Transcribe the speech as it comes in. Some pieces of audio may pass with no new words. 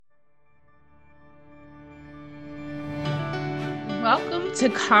Welcome to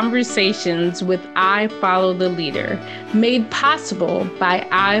Conversations with I Follow the Leader, made possible by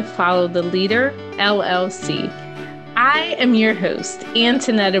I Follow the Leader, LLC. I am your host,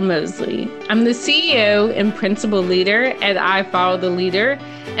 Antonetta Mosley. I'm the CEO and principal leader at I Follow the Leader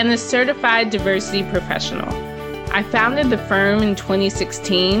and a certified diversity professional. I founded the firm in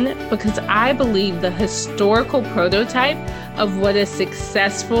 2016 because I believe the historical prototype of what a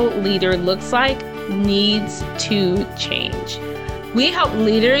successful leader looks like needs to change. We help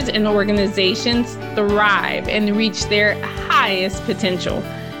leaders and organizations thrive and reach their highest potential.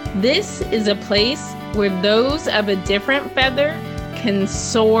 This is a place where those of a different feather can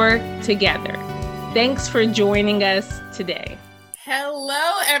soar together. Thanks for joining us today.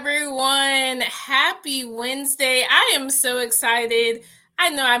 Hello, everyone. Happy Wednesday. I am so excited. I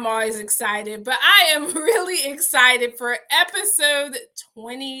know I'm always excited, but I am really excited for episode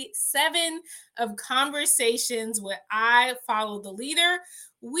 27 of Conversations with I Follow the Leader.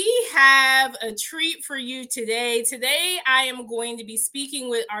 We have a treat for you today. Today, I am going to be speaking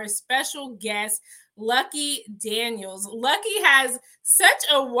with our special guest, Luckie Daniels. Luckie has such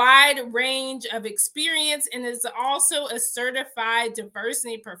a wide range of experience and is also a certified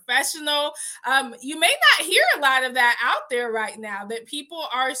diversity professional. You may not hear a lot of that out there right now, that people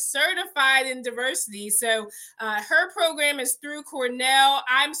are certified in diversity. So her program is through Cornell.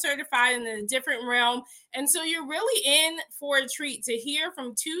 I'm certified in a different realm. And so you're really in for a treat to hear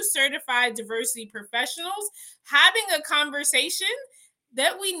from two certified diversity professionals having a conversation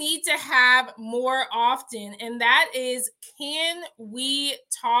that we need to have more often, and that is, can we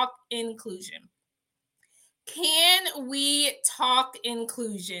talk inclusion? Can we talk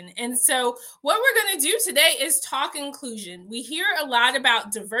inclusion? And so what we're going to do today is talk inclusion. We hear a lot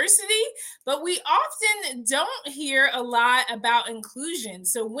about diversity, but we often don't hear a lot about inclusion.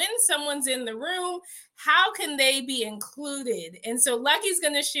 So when someone's in the room, how can they be included? And so Luckie's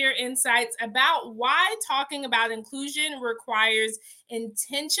going to share insights about why talking about inclusion requires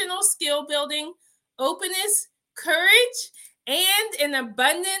intentional skill building, openness, courage, and an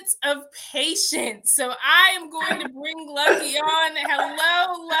abundance of patience. So I am going to bring Luckie on.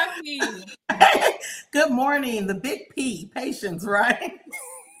 Hello, Luckie. Good morning. The big P, patience, right?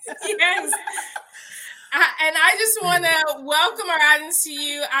 Yes. And I just want to welcome our audience to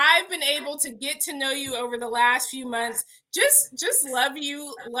you. I've been able to get to know you over the last few months. Just love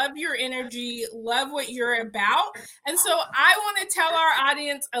you, love your energy, love what you're about. And so I want to tell our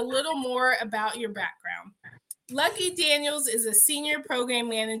audience a little more about your background. Luckie Daniels is a senior program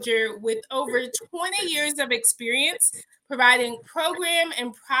manager with over 20 years of experience providing program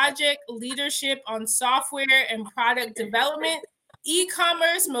and project leadership on software and product development,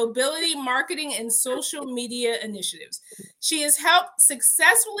 e-commerce, mobility, marketing, and social media initiatives. She has helped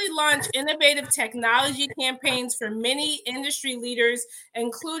successfully launch innovative technology campaigns for many industry leaders,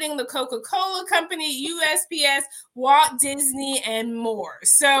 including the Coca-Cola Company, USPS, Walt Disney, and more.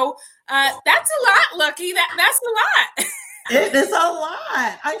 So that's a lot, Luckie. That's a lot. It is a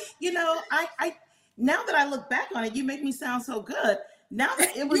lot. I now that I look back on it, you make me sound so good. Now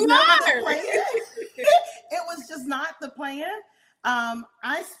that it was never the plan. It was just not the plan.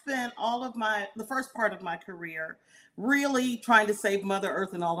 I spent the first part of my career really trying to save Mother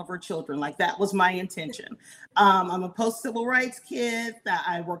Earth and all of her children. Like, that was my intention. I'm a post-civil rights kid. That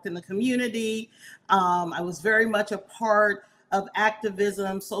I worked in the community. I was very much a part of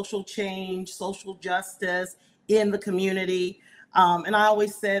activism, social change, social justice in the community. And I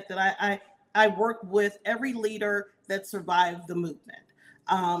always said that I work with every leader that survived the movement.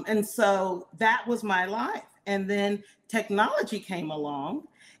 And so that was my life. And then technology came along,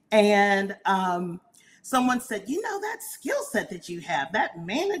 and someone said, that skill set that you have, that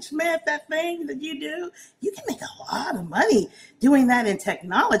management, that thing that you do, you can make a lot of money doing that in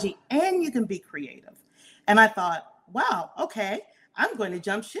technology, and you can be creative. And I thought, wow, okay, I'm going to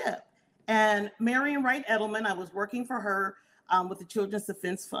jump ship. And Marian Wright Edelman, I was working for her with the Children's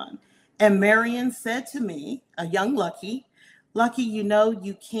Defense Fund. And Marian said to me, a young Luckie,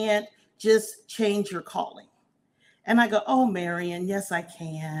 you can't just change your calling. And I go, oh, Marian, yes, I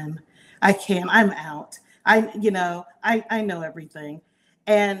can. I'm out. I know everything.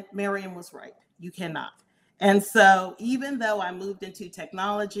 And Marian was right. You cannot. And so even though I moved into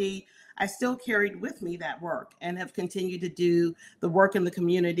technology, I still carried with me that work and have continued to do the work in the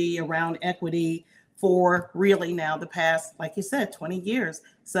community around equity for really now the past, like you said, 20 years.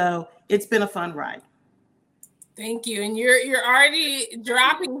 So it's been a fun ride. Thank you. And you're already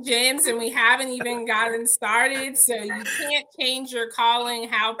dropping gems, and we haven't even gotten started. So you can't change your calling.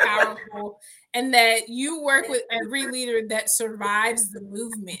 How powerful and that you work with every leader that survives the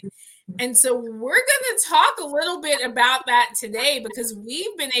movement. And so we're going to talk a little bit about that today, because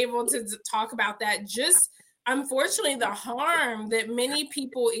we've been able to talk about that, just unfortunately the harm that many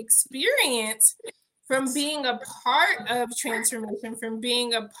people experience from being a part of transformation, from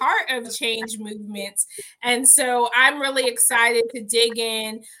being a part of change movements. And so I'm really excited to dig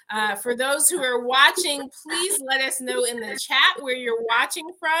in. For those who are watching, please let us know in the chat where you're watching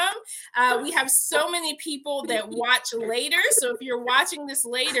from. We have so many people that watch later. So if you're watching this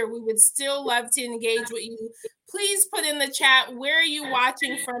later, we would still love to engage with you. Please put in the chat, where are you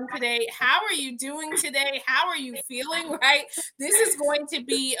watching from today? How are you doing today? How are you feeling, right? This is going to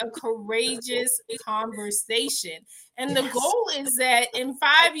be a courageous conversation. And the goal is that in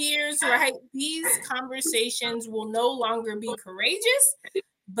 5 years, right, these conversations will no longer be courageous,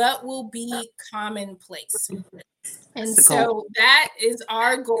 but will be commonplace. And so that is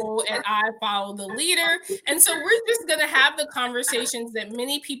our goal at I Follow the Leader. And so we're just going to have the conversations that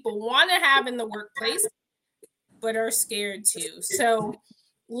many people want to have in the workplace, but are scared to. So,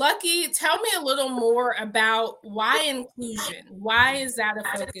 Luckie, tell me a little more about why inclusion. Why is that a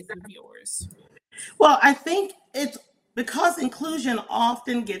focus of yours? Well, I think it's because inclusion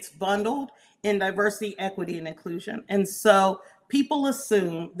often gets bundled in diversity, equity, and inclusion. And so people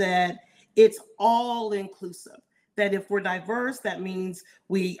assume that it's all inclusive, that if we're diverse, that means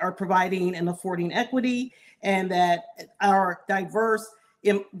we are providing and affording equity, and that our diverse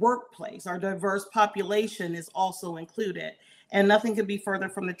in workplace, our diverse population is also included. And nothing could be further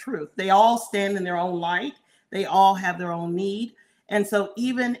from the truth. They all stand in their own light. They all have their own need. And so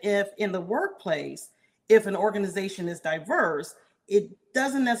even if in the workplace, if an organization is diverse, it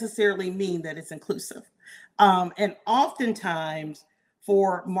doesn't necessarily mean that it's inclusive. And oftentimes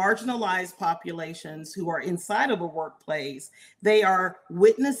for marginalized populations who are inside of a workplace, they are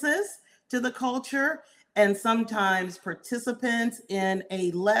witnesses to the culture and sometimes participants in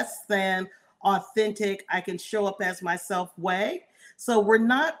a less than authentic, I can show up as myself way. So we're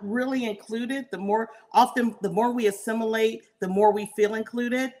not really included. The more we assimilate, the more we feel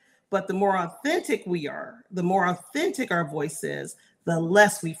included. But the more authentic we are, the more authentic our voice is, the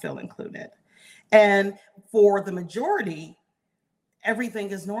less we feel included. And for the majority,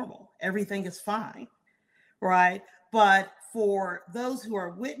 everything is normal. Everything is fine, right? But for those who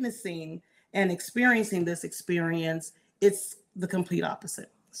are witnessing and experiencing this experience, it's the complete opposite.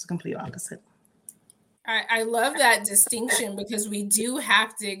 It's the complete opposite. I love that distinction, because we do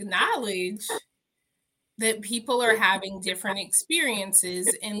have to acknowledge that people are having different experiences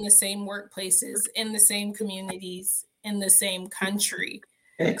in the same workplaces, in the same communities, in the same country.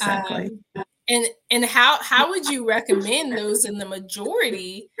 Exactly. And how would you recommend those in the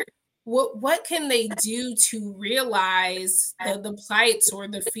majority? What can they do to realize the plights or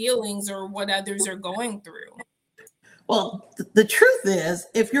the feelings or what others are going through? Well, the truth is,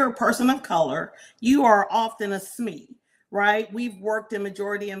 if you're a person of color, you are often a SME, right? We've worked in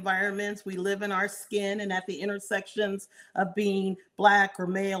majority environments. We live in our skin and at the intersections of being Black or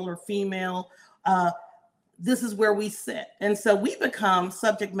male or female. This is where we sit. And so we become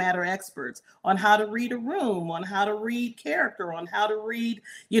subject matter experts on how to read a room, on how to read character, on how to read,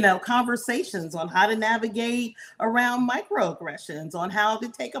 conversations, on how to navigate around microaggressions, on how to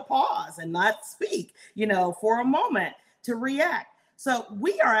take a pause and not speak, for a moment to react. So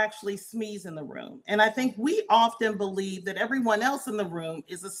we are actually SMEs in the room. And I think we often believe that everyone else in the room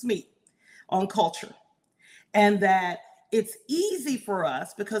is a SME on culture, and that it's easy for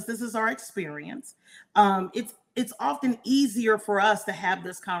us because this is our experience. It's often easier for us to have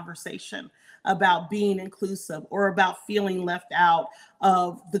this conversation about being inclusive or about feeling left out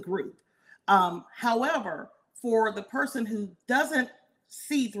of the group. However, for the person who doesn't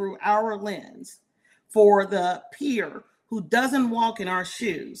see through our lens, for the peer who doesn't walk in our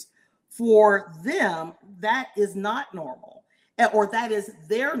shoes, for them, that is not normal, or that is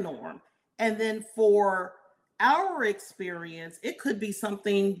their norm. And then for our experience, it could be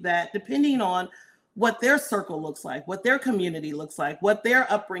something that, depending on what their circle looks like, what their community looks like, what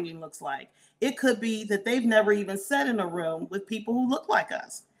their upbringing looks like, it could be that they've never even sat in a room with people who look like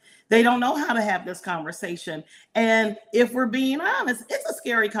us. They don't know how to have this conversation. And if we're being honest, it's a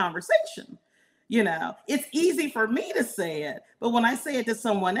scary conversation. It's easy for me to say it, but when I say it to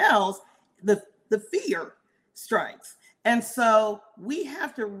someone else, the fear strikes. And so we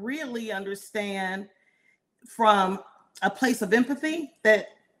have to really understand from a place of empathy that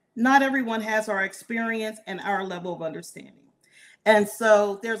not everyone has our experience and our level of understanding. And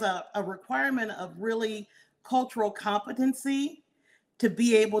so there's a requirement of really cultural competency to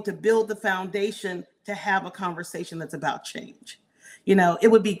be able to build the foundation to have a conversation that's about change.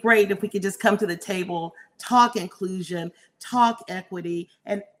 It would be great if we could just come to the table, talk inclusion, talk equity,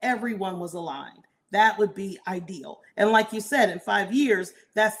 and everyone was aligned. That would be ideal. And like you said, in 5 years,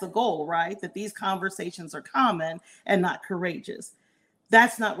 that's the goal, right? That these conversations are common and not courageous.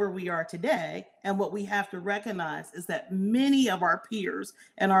 That's not where we are today. And what we have to recognize is that many of our peers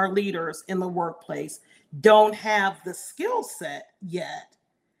and our leaders in the workplace don't have the skill set yet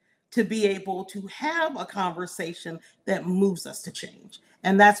to be able to have a conversation that moves us to change.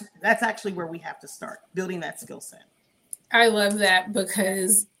 And that's actually where we have to start, building that skill set. I love that,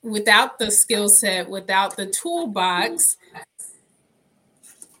 because without the skill set, without the toolbox,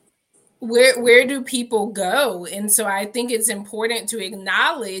 where do people go? And so I think it's important to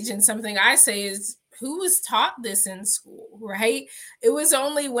acknowledge, and something I say is, who was taught this in school, right? It was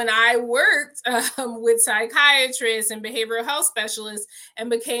only when I worked with psychiatrists and behavioral health specialists and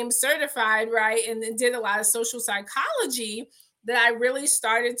became certified, right, and did a lot of social psychology, that I really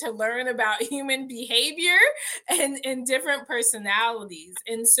started to learn about human behavior and different personalities.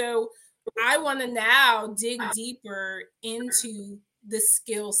 And so I want to now dig deeper into the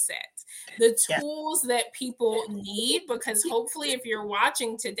skill set, the tools that people need, because hopefully if you're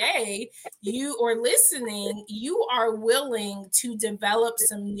watching today, you or listening, you are willing to develop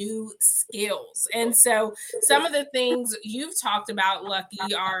some new skills. And so some of the things you've talked about,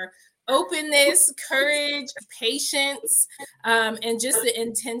 Luckie, are openness, courage, patience, and just the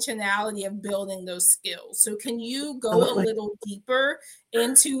intentionality of building those skills. So can you go a little deeper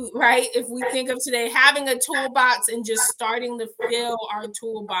into, right, if we think of today having a toolbox and just starting to fill our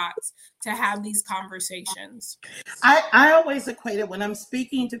toolbox to have these conversations? I always equate it, when I'm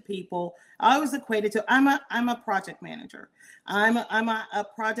speaking to people, I always equate it to, I'm a project manager. I'm a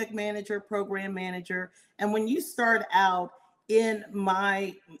project manager, program manager. And when you start out in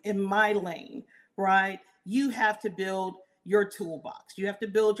my lane, right, you have to build your toolbox. You have to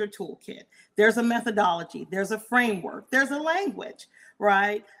build your toolkit. There's a methodology, there's a framework, there's a language,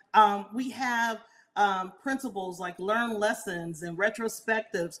 right? We have principles like learn lessons and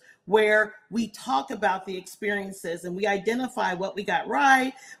retrospectives, where we talk about the experiences and we identify what we got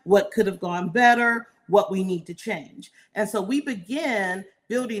right, what could have gone better, what we need to change. And so we begin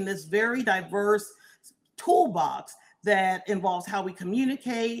building this very diverse toolbox that involves how we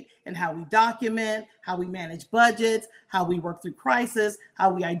communicate and how we document, how we manage budgets, how we work through crisis,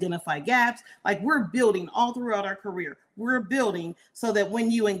 how we identify gaps. Like, we're building all throughout our career. We're building so that when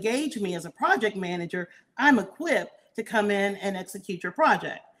you engage me as a project manager, I'm equipped to come in and execute your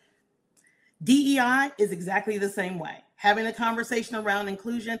project. DEI is exactly the same way. Having a conversation around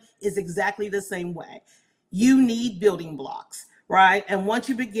inclusion is exactly the same way. You need building blocks, right? And once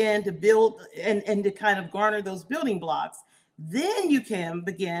you begin to build and to kind of garner those building blocks, then you can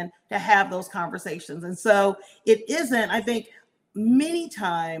begin to have those conversations. And so it isn't, I think many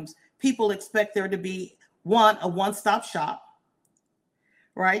times people expect there to be a one-stop shop,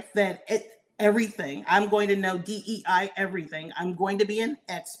 right? That everything, I'm going to know DEI everything. I'm going to be an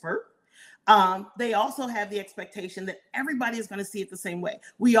expert. They also have the expectation that everybody is going to see it the same way.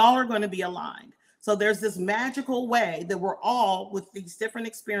 We all are going to be aligned. So there's this magical way that we're all, with these different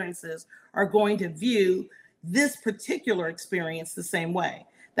experiences, are going to view this particular experience the same way.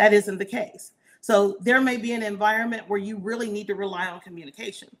 That isn't the case. So there may be an environment where you really need to rely on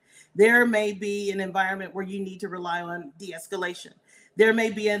communication. There may be an environment where you need to rely on de-escalation. There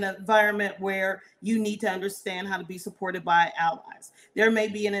may be an environment where you need to understand how to be supported by allies. There may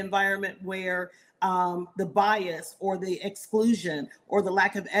be an environment where the bias or the exclusion or the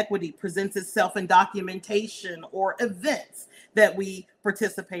lack of equity presents itself in documentation or events that we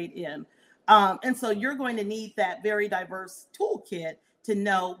participate in. And so you're going to need that very diverse toolkit to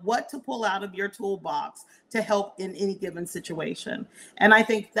know what to pull out of your toolbox to help in any given situation. And I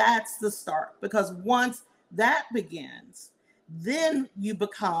think that's the start, because once that begins, then you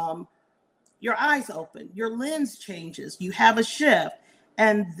become, your eyes open, your lens changes, you have a shift,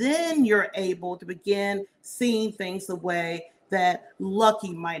 and then you're able to begin seeing things the way that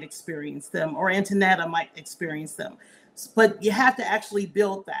Luckie might experience them or Antonetta might experience them. But you have to actually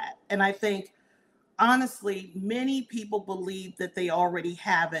build that. And I think, honestly, many people believe that they already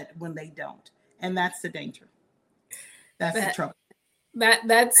have it when they don't. And that's the danger. That's the trouble.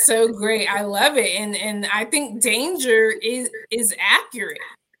 That's so great. I love it. And I think danger is accurate.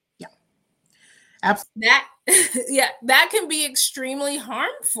 Yeah. Absolutely. That can be extremely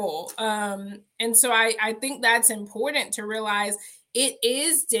harmful. And so I think that's important to realize. It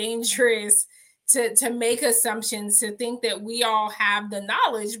is dangerous to make assumptions, to think that we all have the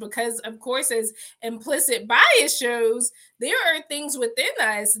knowledge, because of course, as implicit bias shows, there are things within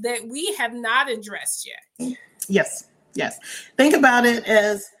us that we have not addressed yet. Yes. Yes. Think about it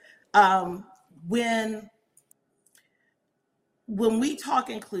as when we talk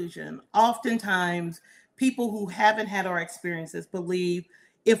inclusion, oftentimes people who haven't had our experiences believe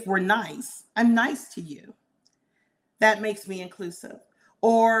if we're nice, I'm nice to you, that makes me inclusive.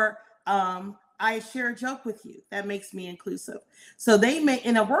 Or I share a joke with you, that makes me inclusive. So they may,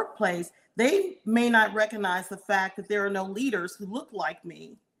 in a workplace, they may not recognize the fact that there are no leaders who look like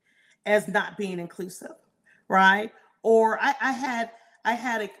me as not being inclusive, right? Or I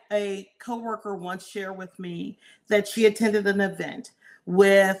had a coworker once share with me that she attended an event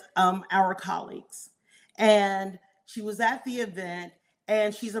with our colleagues, and she was at the event,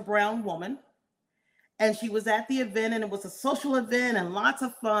 and she's a brown woman, and she was at the event, and it was a social event and lots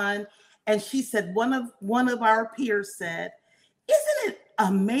of fun. And she said one of our peers said, "Isn't it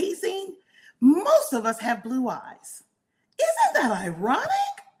amazing? Most of us have blue eyes. Isn't that ironic?"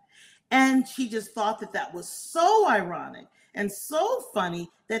 And she just thought that that was so ironic and so funny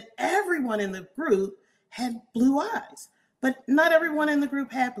that everyone in the group had blue eyes, but not everyone in the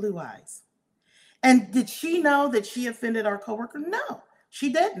group had blue eyes. And did she know that she offended our coworker? No,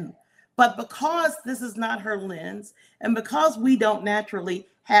 she didn't. But because this is not her lens, and because we don't naturally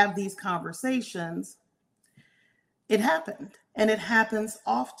have these conversations, it happened, and it happens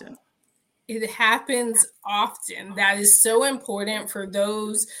often. It happens often. That is so important for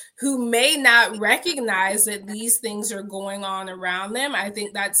those who may not recognize that these things are going on around them. I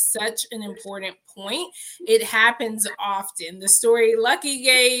think that's such an important point. It happens often. The story Luckie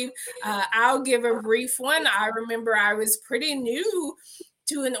gave, I'll give a brief one. I remember I was pretty new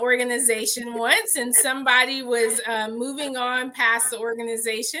to an organization once, and somebody was moving on past the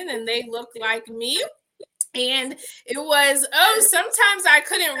organization, and they looked like me. And it was, oh, sometimes I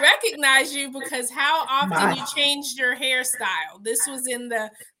couldn't recognize you because how often you changed your hairstyle. This was in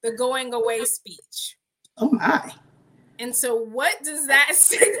the going away speech. Oh my. And so what does that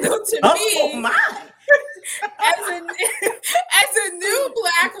signal to me? Oh my. as a new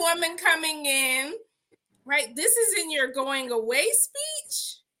Black woman coming in, right? This is in your going away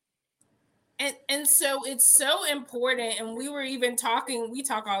speech. And so it's so important. And we were even talking, we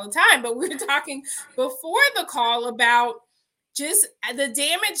talk all the time, but we were talking before the call about just the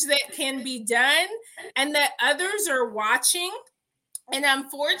damage that can be done and that others are watching. And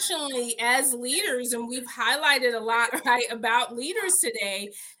unfortunately, as leaders, and we've highlighted a lot, right, about leaders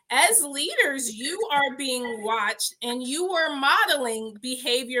today, as leaders, you are being watched and you are modeling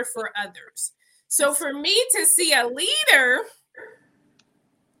behavior for others. So for me to see a leader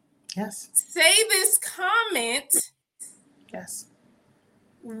say this comment,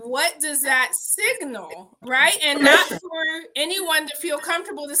 what does that signal, right? And not for anyone to feel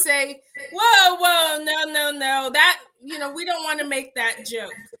comfortable to say, whoa, no, that, we don't want to make that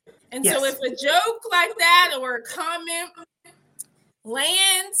joke. And so if a joke like that or a comment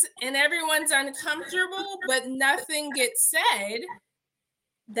lands and everyone's uncomfortable, but nothing gets said,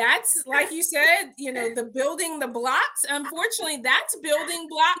 that's, like you said, the building the blocks. Unfortunately, that's building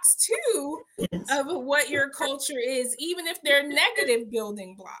blocks too of what your culture is, even if they're negative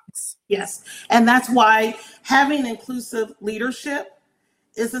building blocks. Yes. And that's why having inclusive leadership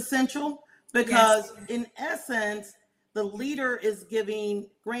is essential, because in essence, the leader is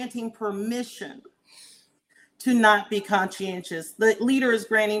granting permission to not be conscientious. The leader is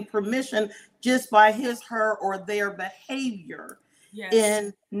granting permission just by his, her, or their behavior.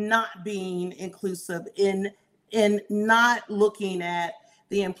 In not being inclusive, in not looking at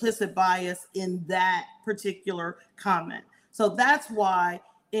the implicit bias in that particular comment. So that's why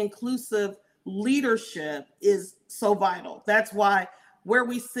inclusive leadership is so vital. That's why where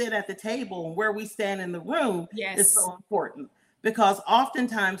we sit at the table and where we stand in the room is so important, because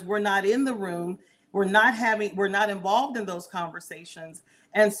oftentimes we're not in the room, we're not involved in those conversations.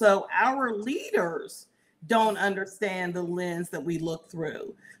 And so our leaders don't understand the lens that we look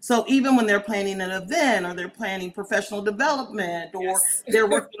through. So even when they're planning an event, or they're planning professional development, or they're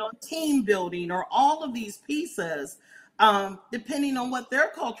working on team building, or all of these pieces, depending on what their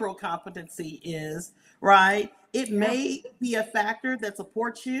cultural competency is, right? It may be a factor that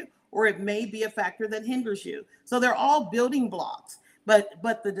supports you, or it may be a factor that hinders you. So they're all building blocks. But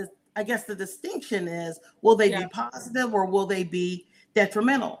I guess the distinction is, will they be positive or will they be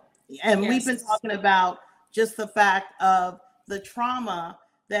detrimental? And we've been talking about just the fact of the trauma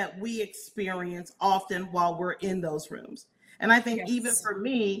that we experience often while we're in those rooms. And I think even for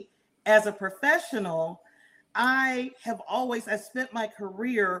me as a professional, I spent my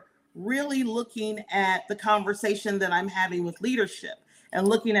career really looking at the conversation that I'm having with leadership, and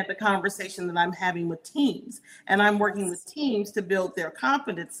looking at the conversation that I'm having with teams. And I'm working with teams to build their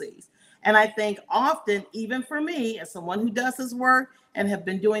competencies. And I think often, even for me, as someone who does this work and have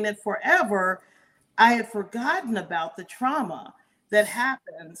been doing it forever, I had forgotten about the trauma that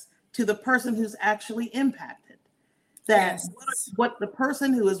happens to the person who's actually impacted. That what the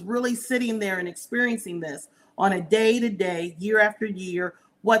person who is really sitting there and experiencing this on a day to day, year after year,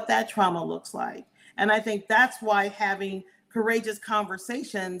 what that trauma looks like. And I think that's why having courageous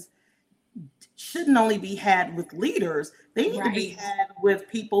conversations shouldn't only be had with leaders, they need to be had with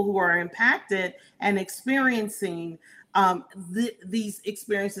people who are impacted and experiencing these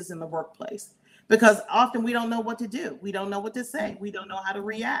experiences in the workplace. Because often we don't know what to do. We don't know what to say. We don't know how to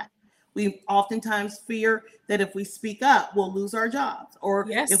react. We oftentimes fear that if we speak up, we'll lose our jobs, or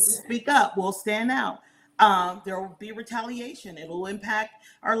if we speak up, we'll stand out. There will be retaliation. It will impact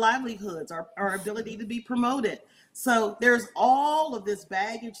our livelihoods, our ability to be promoted. So there's all of this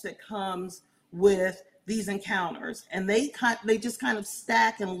baggage that comes with these encounters, and they just kind of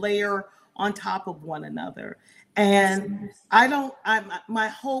stack and layer on top of one another. And my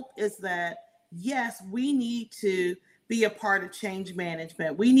hope is that, yes, we need to be a part of change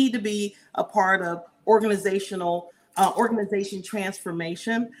management. We need to be a part of organization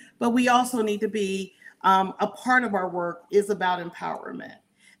transformation, but we also need to be a part of our work is about empowerment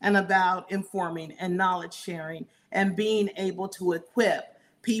and about informing and knowledge sharing and being able to equip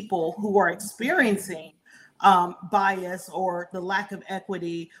people who are experiencing bias or the lack of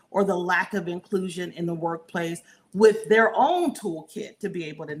equity or the lack of inclusion in the workplace with their own toolkit to be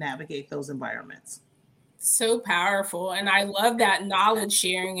able to navigate those environments. So powerful. And I love that knowledge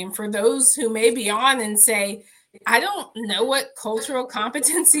sharing. And for those who may be on and say, I don't know what cultural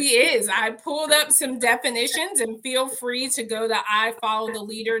competency is, I pulled up some definitions, and feel free to go to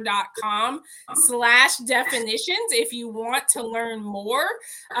ifollowtheleader.com/definitions if you want to learn more.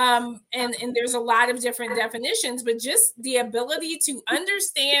 And there's a lot of different definitions, but just the ability to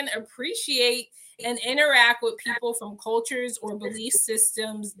understand, appreciate, and interact with people from cultures or belief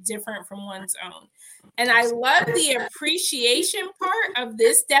systems different from one's own. And I love the appreciation part of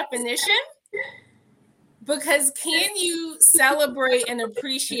this definition, because can you celebrate and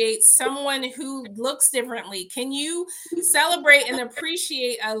appreciate someone who looks differently? Can you celebrate and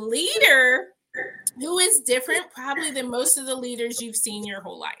appreciate a leader who is different probably than most of the leaders you've seen your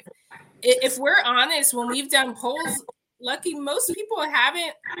whole life? If we're honest, when we've done polls, Lucky, most people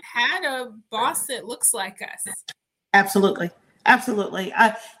haven't had a boss that looks like us. Absolutely. Absolutely.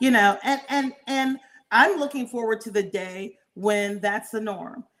 And I'm looking forward to the day when that's the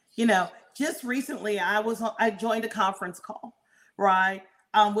norm. Just recently I joined a conference call, right,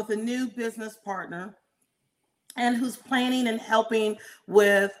 with a new business partner, and who's planning and helping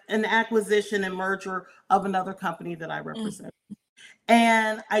with an acquisition and merger of another company that I represent.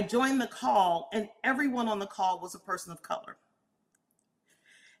 And I joined the call, and everyone on the call was a person of color.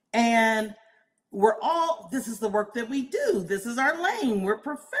 And this is the work that we do. This is our lane. We're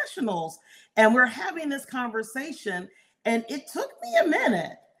professionals. And we're having this conversation. And it took me a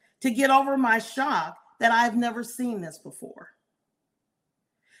minute to get over my shock that I've never seen this before.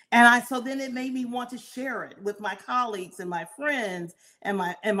 And so then it made me want to share it with my colleagues and my friends and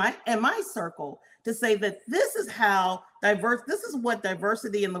my circle, to say that this is what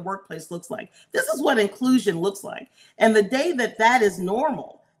diversity in the workplace looks like. This is what inclusion looks like. And the day that is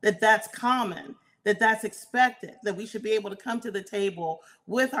normal, that's common, that's expected, that we should be able to come to the table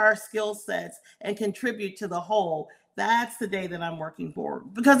with our skill sets and contribute to the whole, that's the day that I'm working for,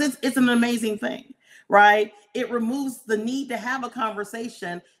 because it's an amazing thing, right? It removes the need to have a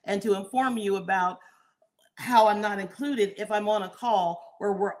conversation and to inform you about how I'm not included if I'm on a call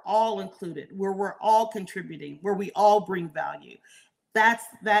where we're all included, where we're all contributing, where we all bring value. That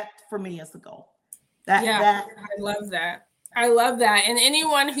for me is the goal. I love that. I love that. And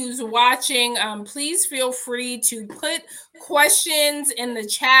anyone who's watching, please feel free to put questions in the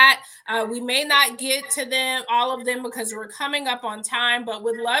chat. We may not get to all of them because we're coming up on time, but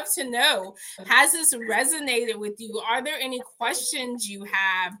would love to know, has this resonated with you? Are there any questions you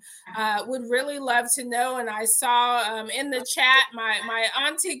have? Would really love to know. And I saw in the chat, my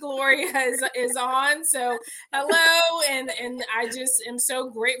Auntie Gloria is on. So hello. And I just am so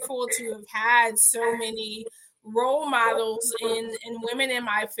grateful to have had so many role models in women in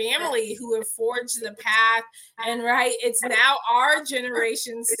my family who have forged the path. And it's now our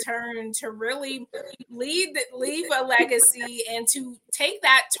generation's turn to really leave a legacy and to take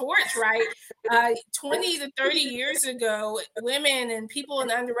that torch. 20 to 30 years ago, women and people in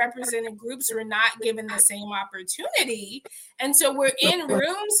underrepresented groups were not given the same opportunity, and so we're in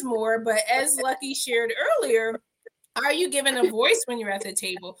rooms more. But as Lucky shared earlier, Are you given a voice when you're at the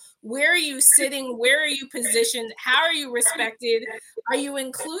table? Where are you sitting? Where are you positioned? How are you respected? Are you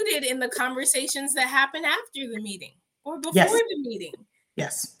included in the conversations that happen after the meeting or before the meeting?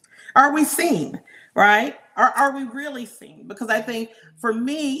 Yes. Are we seen? Right? Are we really seen? Because I think for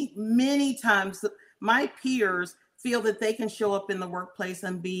me, many times my peers feel that they can show up in the workplace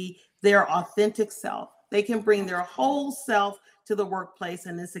and be their authentic self. They can bring their whole self to the workplace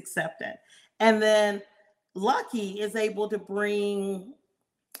and it's accepted. And then Luckie is able to bring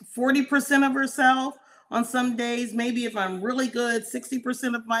 40% of herself on some days. Maybe if I'm really good,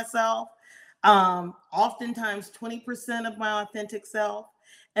 60% of myself. Oftentimes 20% of my authentic self.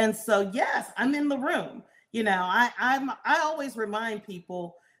 And so, yes, I'm in the room. I always remind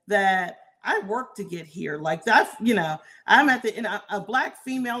people that I worked to get here. Like that's, I'm a Black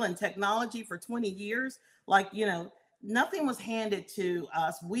female in technology for 20 years. Like, nothing was handed to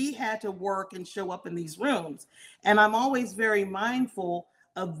us. We had to work and show up in these rooms. And I'm always very mindful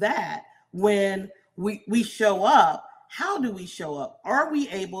of that when we show up. How do we show up? Are we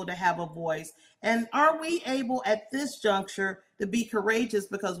able to have a voice? And are we able at this juncture to be courageous?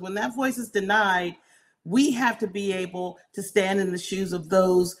 Because when that voice is denied, we have to be able to stand in the shoes of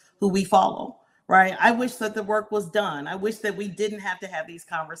those who we follow, right? I wish that the work was done. I wish that we didn't have to have these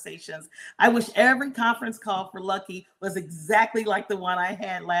conversations. I wish every conference call for Luckie was exactly like the one I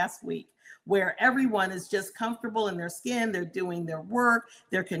had last week, where everyone is just comfortable in their skin, they're doing their work,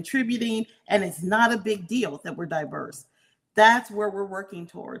 they're contributing, and it's not a big deal that we're diverse. That's where we're working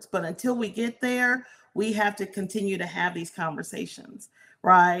towards. But until we get there, we have to continue to have these conversations,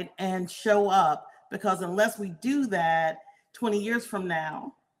 right? And show up, because unless we do that, 20 years from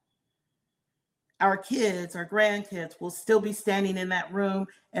now, our kids, our grandkids will still be standing in that room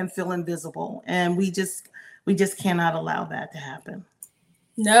and feel invisible. And we just cannot allow that to happen.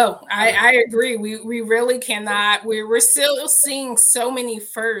 No, I agree. We really cannot. We're still seeing so many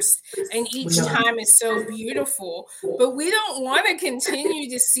firsts, and each time is so beautiful. But we don't want to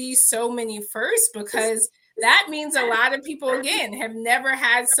continue to see so many firsts, because that means a lot of people, again, have never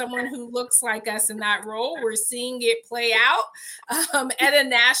had someone who looks like us in that role. We're seeing it play out at a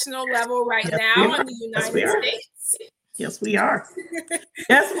national level right now in the United States. Yes, we are.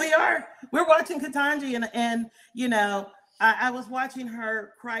 Yes, we are. We're watching Ketanji, and I was watching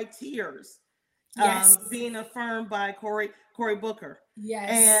her cry tears, being affirmed by Cory Booker.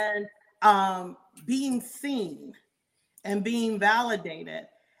 Yes. And being seen and being validated.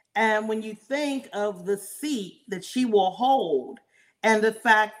 And when you think of the seat that she will hold, and the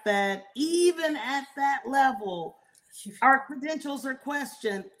fact that even at that level, our credentials are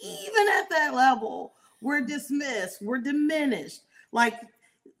questioned, even at that level, we're dismissed, we're diminished. Like,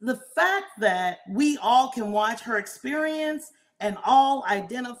 the fact that we all can watch her experience and all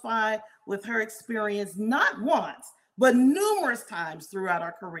identify with her experience, not once, but numerous times throughout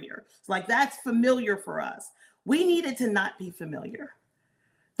our career. It's like, that's familiar for us. We need it to not be familiar.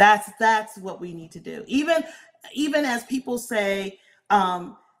 That's what we need to do. Even as people say,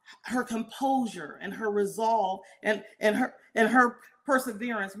 her composure and her resolve and her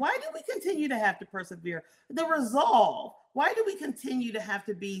perseverance. Why do we continue to have to persevere? The resolve. Why do we continue to have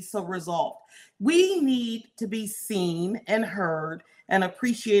to be so resolved? We need to be seen and heard and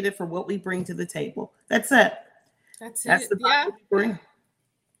appreciated for what we bring to the table. That's it. That's the we bring.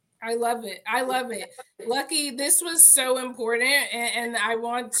 I love it. I love it. Luckie, this was so important. And I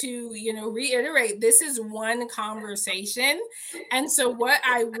want to, reiterate, this is one conversation. And so what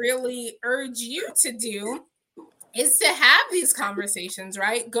I really urge you to do is to have these conversations,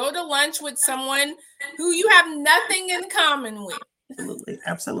 right? Go to lunch with someone who you have nothing in common with.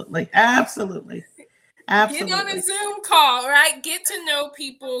 Absolutely. Get on a Zoom call, right? Get to know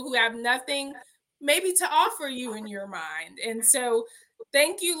people who have nothing maybe to offer you in your mind. And so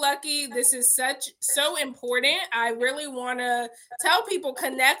thank you, Luckie. This is so important. I really want to tell people,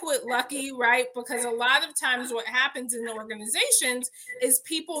 connect with Luckie, right? Because a lot of times what happens in organizations is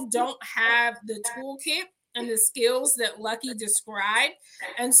people don't have the toolkit and the skills that Luckie described.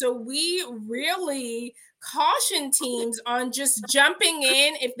 And so we really caution teams on just jumping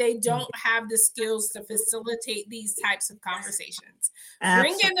in if they don't have the skills to facilitate these types of conversations.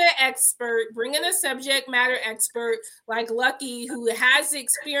 Absolutely. Bring in an expert, bring in a subject matter expert like Luckie, who has the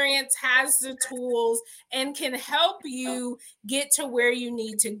experience, has the tools, and can help you get to where you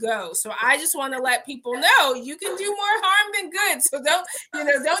need to go. So I just want to let people know you can do more harm than good. So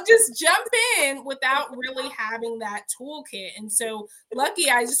don't just jump in without really having that toolkit. And so, Luckie,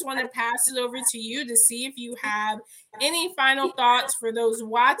 I just want to pass it over to you to see if you have any final thoughts for those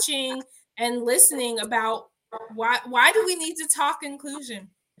watching and listening about why do we need to talk inclusion?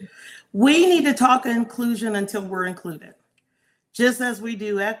 We need to talk inclusion until we're included, just as we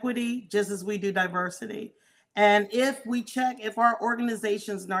do equity, just as we do diversity. And if our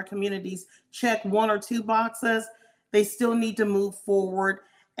organizations and our communities check one or two boxes, they still need to move forward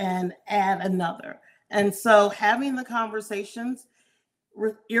and add another. And so having the conversations,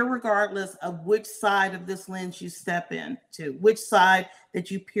 irregardless of which side of this lens you step into, which side that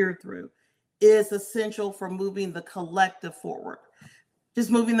you peer through, is essential for moving the collective forward. Just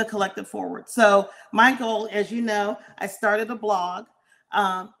moving the collective forward. So my goal, as you know, I started a blog,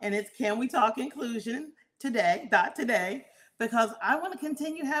 and it's Can We Talk Inclusion Today, because I want to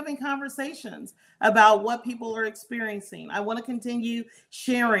continue having conversations about what people are experiencing. I want to continue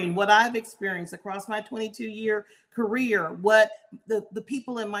sharing what I've experienced across my 22-year career, what the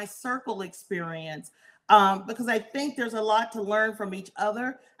people in my circle experience, because I think there's a lot to learn from each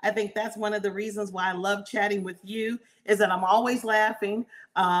other. I think that's one of the reasons why I love chatting with you, is that I'm always laughing.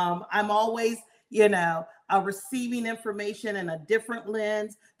 I'm always, receiving information in a different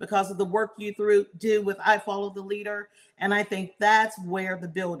lens because of the work you do with I Follow the Leader. And I think that's where the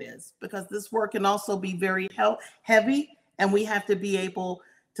build is, because this work can also be very heavy, and we have to be able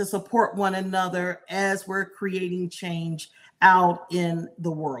to support one another as we're creating change out in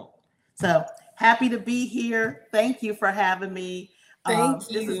the world. So happy to be here. Thank you for having me. Thank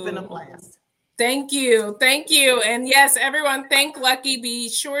you. This has been a blast. Thank you. Thank you. And yes, everyone, thank Luckie. Be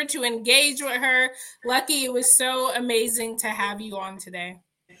sure to engage with her. Luckie, it was so amazing to have you on today.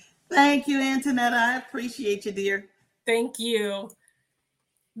 Thank you, Antonetta. I appreciate you, dear. Thank you.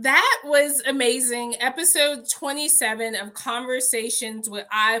 That was amazing. Episode 27 of Conversations with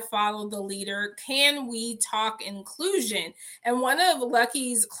I Follow the Leader. Can we talk inclusion? And one of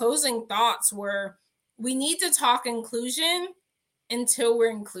Luckie's closing thoughts were, we need to talk inclusion until we're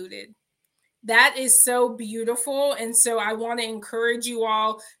included. That is so beautiful. And so I want to encourage you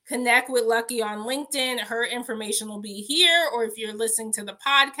all, connect with Luckie on LinkedIn. Her information will be here, or if you're listening to the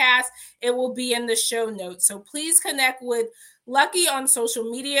podcast, it will be in the show notes. So please connect with Luckie on social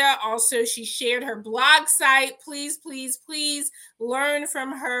media. Also, she shared her blog site. Please, please, please learn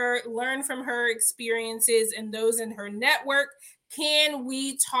from her experiences and those in her network. Can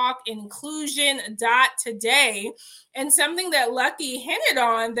we talk inclusion today? And something that Luckie hinted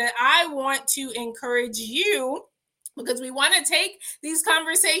on that I want to encourage you, because we want to take these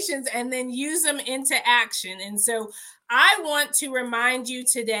conversations and then use them into action. And so I want to remind you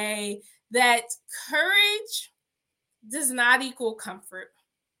today that courage does not equal comfort.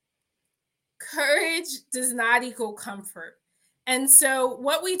 Courage does not equal comfort. And so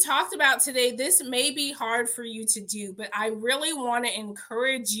what we talked about today, this may be hard for you to do, but I really want to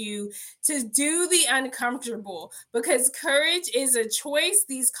encourage you to do the uncomfortable, because courage is a choice.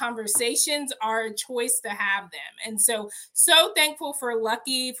 These conversations are a choice to have them. And so thankful for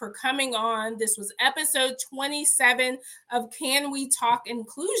Luckie for coming on. This was episode 27 of Can We Talk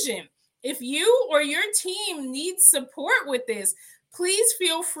Inclusion? If you or your team needs support with this, please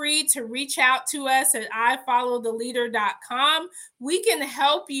feel free to reach out to us at ifollowtheleader.com. We can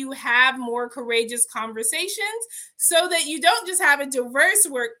help you have more courageous conversations so that you don't just have a diverse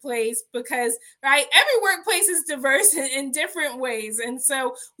workplace, because, right, every workplace is diverse in different ways. And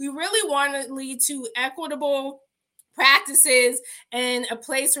so we really want to lead to equitable practices and a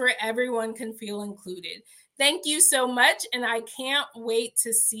place where everyone can feel included. Thank you so much, and I can't wait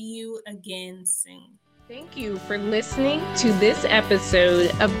to see you again soon. Thank you for listening to this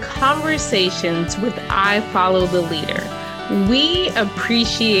episode of Conversations with I Follow the Leader. We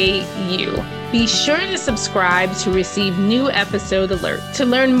appreciate you. Be sure to subscribe to receive new episode alerts. To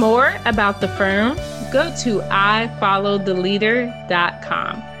learn more about the firm, go to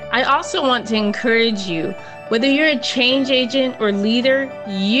ifollowtheleader.com. I also want to encourage you, whether you're a change agent or leader,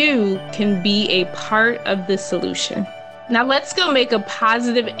 you can be a part of the solution. Now let's go make a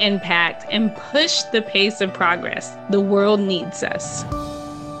positive impact and push the pace of progress. The world needs us.